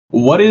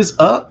What is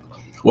up?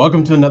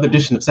 Welcome to another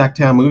edition of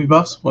SacTown Movie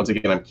Buffs. Once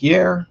again, I'm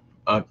Kier.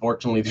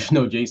 Unfortunately, there's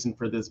no Jason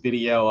for this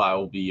video. I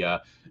will be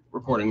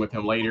recording with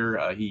him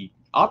later. He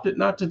opted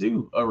not to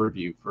do a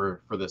review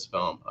for this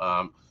film,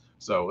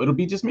 so it'll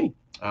be just me.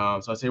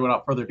 So I say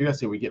without further ado, I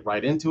say we get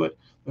right into it.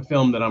 The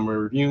film that I'm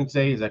reviewing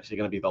today is actually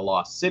going to be The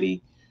Lost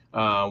City,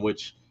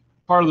 which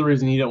part of the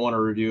reason he didn't want to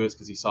review is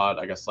because he saw it,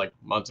 I guess, like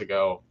months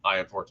ago. I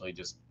unfortunately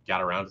just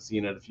got around to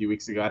seeing it a few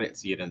weeks ago. I didn't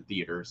see it in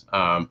theaters.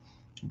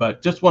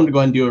 But just wanted to go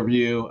ahead and do a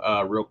review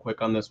real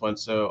quick on this one.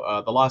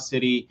 So The Lost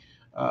City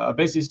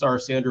basically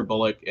stars Sandra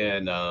Bullock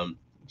and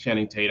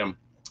Channing Tatum.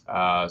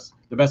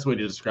 The best way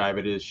to describe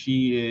it is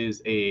she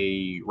is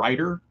a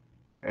writer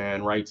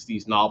and writes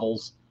these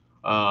novels.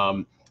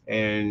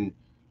 And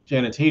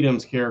Channing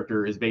Tatum's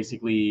character is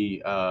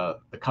basically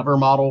the cover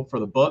model for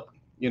the book.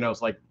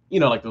 It's like,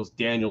 like those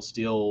Daniel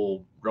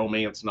Steele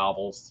romance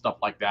novels, stuff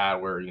like that,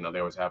 where, they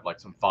always have like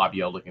some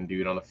Fabio looking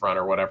dude on the front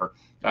or whatever.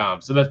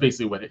 So that's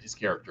basically what his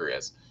character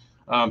is.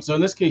 So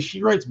in this case,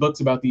 she writes books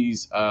about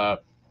these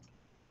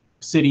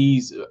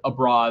cities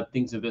abroad,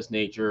 things of this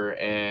nature,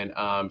 and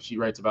she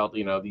writes about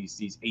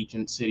these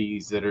ancient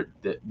cities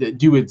that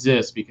do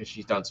exist because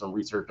she's done some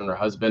research on her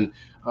husband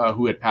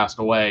who had passed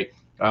away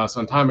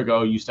some time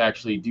ago. Used to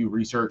actually do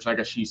research, and I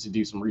guess she used to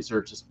do some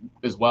research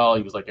as well.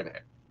 He was like an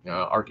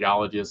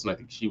archaeologist, and I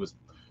think she was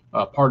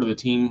part of the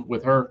team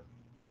with her.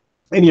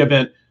 In any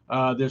event,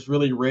 this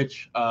really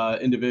rich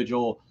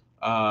individual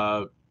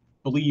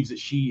believes that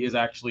she is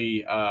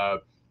actually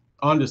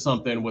onto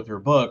something with her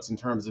books in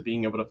terms of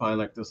being able to find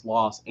like this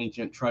lost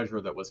ancient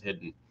treasure that was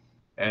hidden.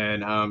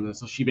 And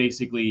so he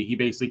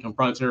basically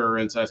confronts her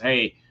and says,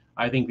 "Hey,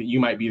 I think that you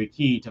might be the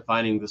key to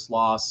finding this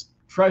lost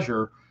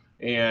treasure."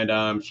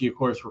 And she, of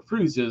course,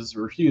 refuses,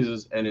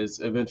 and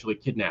is eventually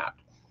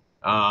kidnapped.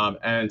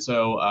 And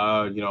so,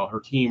 her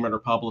team and her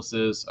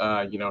publicists,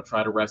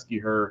 try to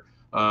rescue her.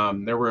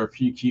 There were a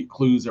few cute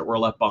clues that were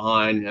left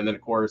behind. And then,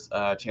 of course,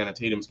 Channing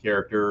Tatum's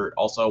character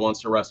also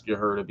wants to rescue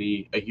her to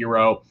be a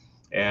hero,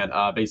 and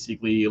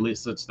basically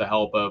elicits the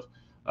help of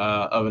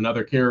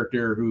another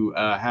character who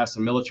has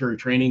some military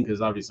training,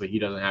 because obviously he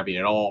doesn't have any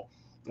at all.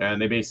 And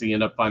they basically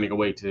end up finding a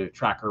way to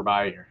track her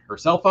by her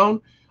cell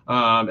phone.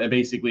 And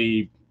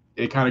basically,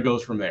 it kind of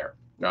goes from there.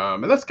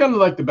 And that's kind of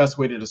like the best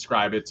way to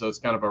describe it. So it's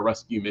kind of a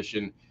rescue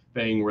mission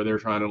thing where they're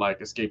trying to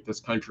like escape this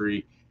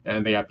country,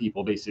 and they have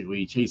people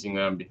basically chasing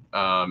them,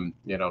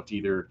 to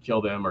either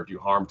kill them or do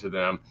harm to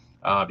them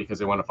because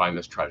they want to find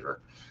this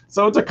treasure.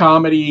 So it's a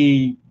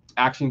comedy,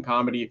 action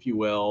comedy, if you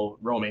will,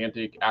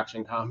 romantic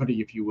action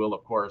comedy, if you will,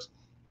 of course.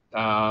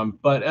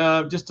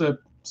 But just to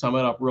sum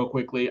it up real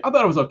quickly, I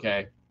thought it was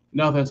okay.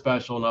 Nothing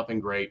special,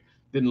 nothing great.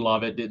 Didn't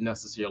love it, didn't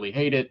necessarily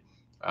hate it.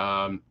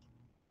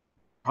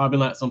 Probably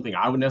not something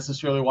I would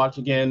necessarily watch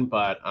again,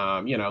 but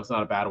it's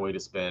not a bad way to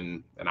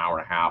spend an hour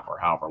and a half or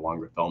however long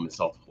the film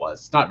itself was.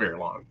 It's not very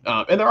long,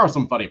 and there are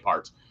some funny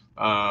parts.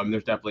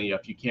 There's definitely a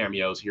few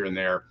cameos here and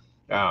there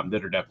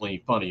that are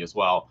definitely funny as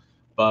well.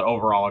 But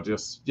overall, it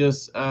was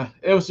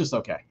just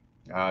okay.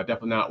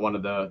 Definitely not one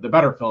of the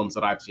better films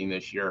that I've seen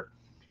this year.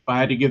 If I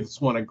had to give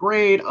this one a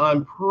grade,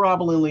 I'm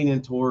probably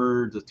leaning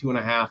towards a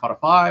 2.5 out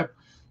of 5.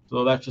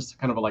 So that's just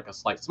kind of like a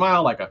slight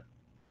smile, like a.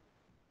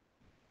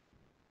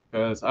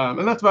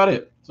 And that's about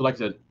it. So like I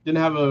said, didn't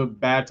have a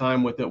bad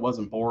time with it,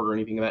 wasn't bored or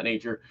anything of that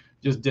nature,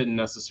 just didn't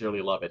necessarily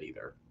love it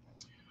either.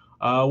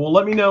 Well,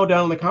 let me know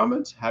down in the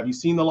comments. Have you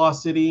seen The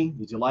Lost City?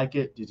 Did you like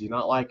it? Did you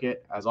not like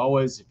it? As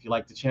always, if you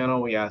like the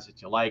channel, we ask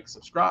that you like,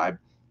 subscribe,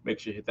 make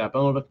sure you hit that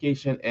bell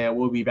notification, and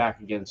we'll be back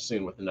again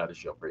soon with another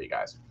show for you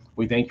guys.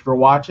 We thank you for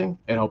watching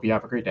and hope you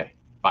have a great day.